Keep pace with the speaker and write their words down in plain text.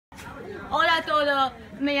Hola a todos,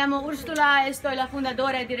 me llamo Úrsula, estoy la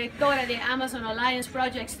fundadora y directora de Amazon Alliance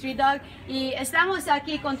Project Street Dog y estamos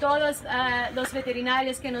aquí con todos los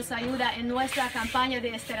veterinarios que nos ayudan en nuestra campaña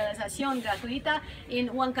de esterilización gratuita en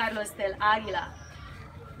Juan Carlos del Águila.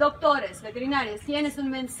 Doctores, veterinarios, ¿tienes un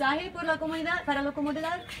mensaje por la comunidad, para la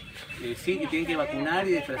comunidad? Sí, que tienen que vacunar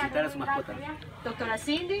y desparasitar a su mascota. Doctora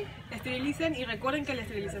Cindy. Esterilicen y recuerden que la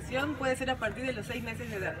esterilización puede ser a partir de los 6 meses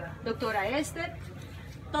de edad. Doctora Esther.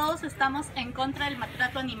 Todos estamos en contra del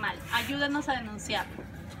maltrato animal. Ayúdanos a denunciarlo.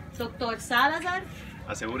 Doctor Salazar.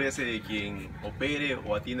 Asegúrese de quien opere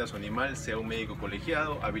o atienda a su animal sea un médico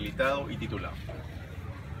colegiado, habilitado y titulado.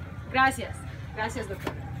 Gracias. Gracias,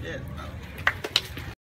 doctor. Bien.